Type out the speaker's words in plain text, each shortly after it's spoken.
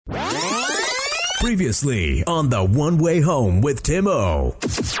Previously on The One Way Home with Tim O.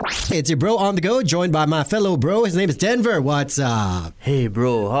 Hey, it's your bro on the go, joined by my fellow bro. His name is Denver. What's up? Hey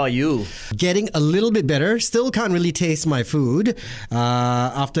bro, how are you? Getting a little bit better. Still can't really taste my food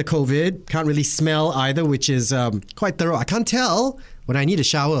after COVID. Can't really smell either, which is quite thorough. I can't tell when I need a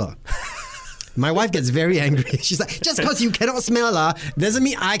shower. My wife gets very angry. She's like, just because you cannot smell doesn't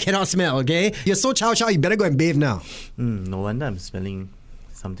mean I cannot smell, okay? You're so chow, you better go and bathe now. No wonder I'm smelling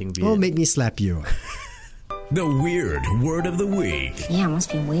something weird. Oh, make me slap you. The weird word of the week. Yeah, it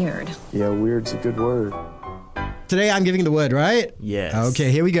must be weird. Yeah, weird's a good word. Today I'm giving the word, right? Yes.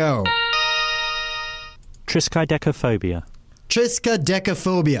 Okay, here we go. Triskaidekaphobia.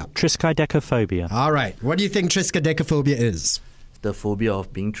 Triskaidekaphobia. Triskaidekaphobia. All right. What do you think triskaidekaphobia is? The phobia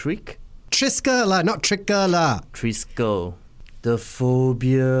of being tricked. Triska la, not tricka la. Triskel. The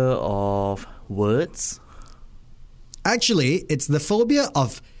phobia of words. Actually, it's the phobia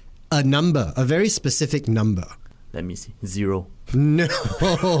of a number, a very specific number. Let me see. 0. No.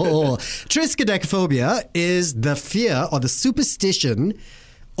 Triskaidekaphobia is the fear or the superstition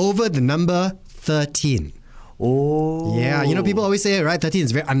over the number 13. Oh. Yeah, you know, people always say, right, 13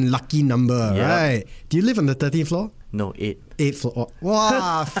 is a very unlucky number, Yeah. right? Do you live on the 13th floor? No, 8. 8th floor. Oh,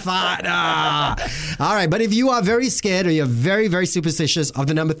 wow, fada. All right, but if you are very scared or you're very, very superstitious of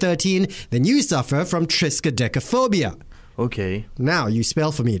the number 13, then you suffer from triskaidekaphobia. Okay. Now, you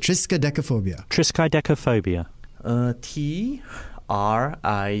spell for me, triskaidekaphobia. Triskaidekaphobia. T-R-I-C-D-A-S.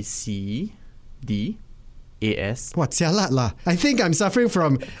 What, sialat lah. I think I'm suffering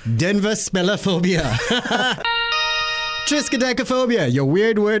from Denver spellophobia. Triskaidekaphobia, your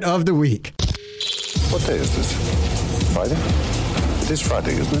weird word of the week. What day is this? Friday? It is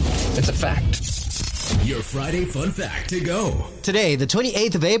Friday, isn't it? It's a fact. Your Friday fun fact to go. Today, the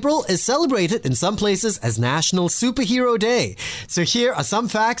 28th of April, is celebrated in some places as National Superhero Day. So here are some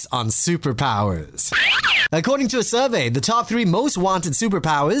facts on superpowers. According to a survey, the top 3 most wanted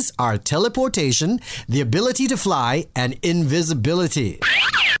superpowers are teleportation, the ability to fly, and invisibility.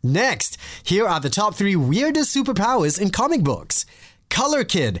 Next, here are the top 3 weirdest superpowers in comic books. Color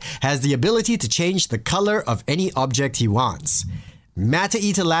Kid has the ability to change the color of any object he wants. Matter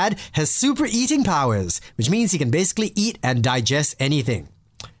Eater Lad has super eating powers, which means he can basically eat and digest anything.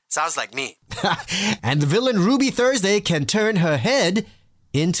 Sounds like me. And the villain Ruby Thursday can turn her head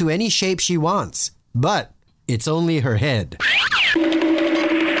into any shape she wants. But it's only her head.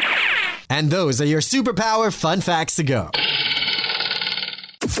 And those are your superpower fun facts to go.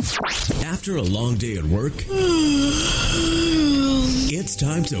 After a long day at work, it's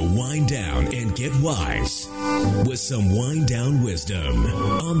time to wind down and get wise with some wind down wisdom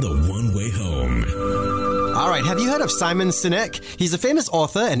on The One Way Home. All right, have you heard of Simon Sinek? He's a famous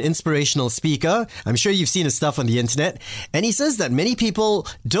author and inspirational speaker. I'm sure you've seen his stuff on the internet. And he says that many people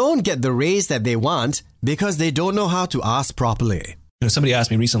don't get the raise that they want because they don't know how to ask properly. You know, somebody asked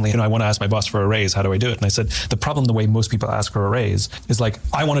me recently, I want to ask my boss for a raise. How do I do it? And I said, the problem, the way most people ask for a raise is like,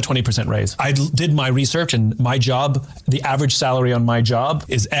 I want a 20% raise. I did my research and my job, the average salary on my job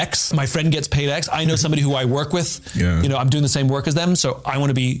is X. My friend gets paid X. I know somebody who I work with. Yeah. You know, I'm doing the same work as them. So I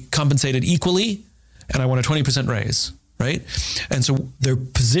want to be compensated equally and I want a 20% raise. Right? And so they're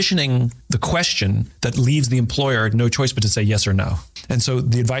positioning the question that leaves the employer no choice but to say yes or no. And so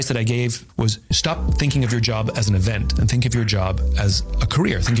the advice that I gave was stop thinking of your job as an event and think of your job as a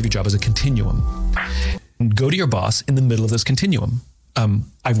career. Think of your job as a continuum. And go to your boss in the middle of this continuum.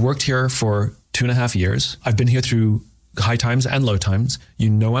 I've worked here for 2.5 years. I've been here through high times and low times.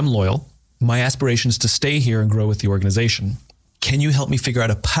 You know I'm loyal. My aspiration is to stay here and grow with the organization. Can you help me figure out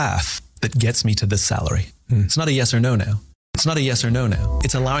a path that gets me to this salary? It's not a yes or no now. It's not a yes or no now.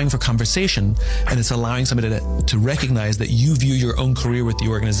 It's allowing for conversation and it's allowing somebody to recognize that you view your own career with the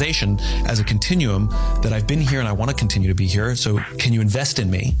organization as a continuum, that I've been here and I want to continue to be here. So can you invest in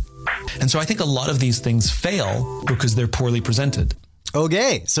me? And so I think a lot of these things fail because they're poorly presented.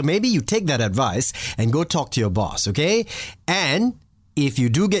 Okay, so maybe you take that advice and go talk to your boss, okay? And if you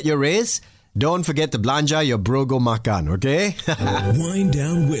do get your raise, don't forget to belanja your brogo makan, okay? Wind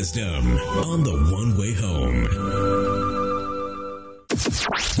down wisdom on The One Way Home.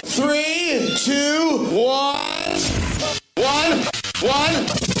 3, 2, 1.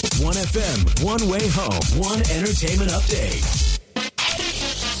 1FM, One Way Home, One Entertainment Update.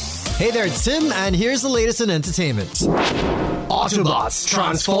 Hey there, it's Tim, and here's the latest in entertainment. Autobots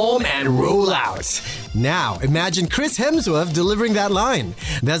transform and roll out. Now, imagine Chris Hemsworth delivering that line.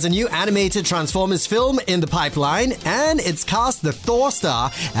 There's a new animated Transformers film in the pipeline, and it's cast the Thor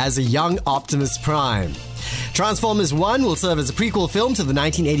star as a young Optimus Prime. Transformers 1 will serve as a prequel film to the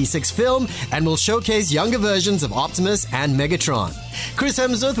 1986 film and will showcase younger versions of Optimus and Megatron. Chris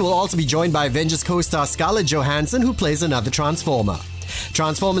Hemsworth will also be joined by Avengers co-star Scarlett Johansson, who plays another Transformer.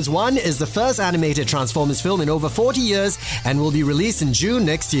 Transformers 1 is the first animated Transformers film in over 40 years and will be released in June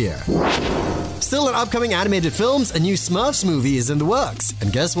next year. Still in upcoming animated films, a new Smurfs movie is in the works.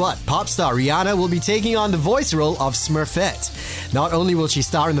 And guess what? Pop star Rihanna will be taking on the voice role of Smurfette. Not only will she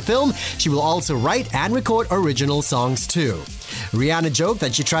star in the film, she will also write and record original songs too. Rihanna joked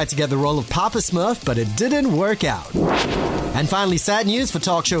that she tried to get the role of Papa Smurf, but it didn't work out. And finally, sad news for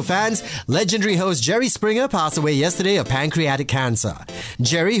talk show fans. Legendary host Jerry Springer passed away yesterday of pancreatic cancer.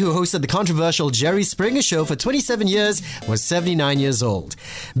 Jerry, who hosted the controversial Jerry Springer Show for 27 years, was 79 years old.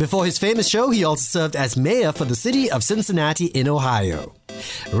 Before his famous show, he also served as mayor for the city of Cincinnati in Ohio.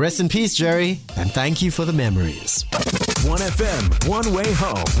 Rest in peace, Jerry, and thank you for the memories. 1FM, One Way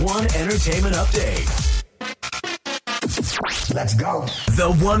Home, One Entertainment Update. Let's go.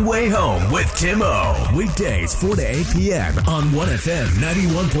 The One Way Home with Tim O. Weekdays 4 to 8 p.m. on 1FM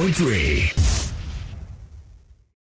 91.3.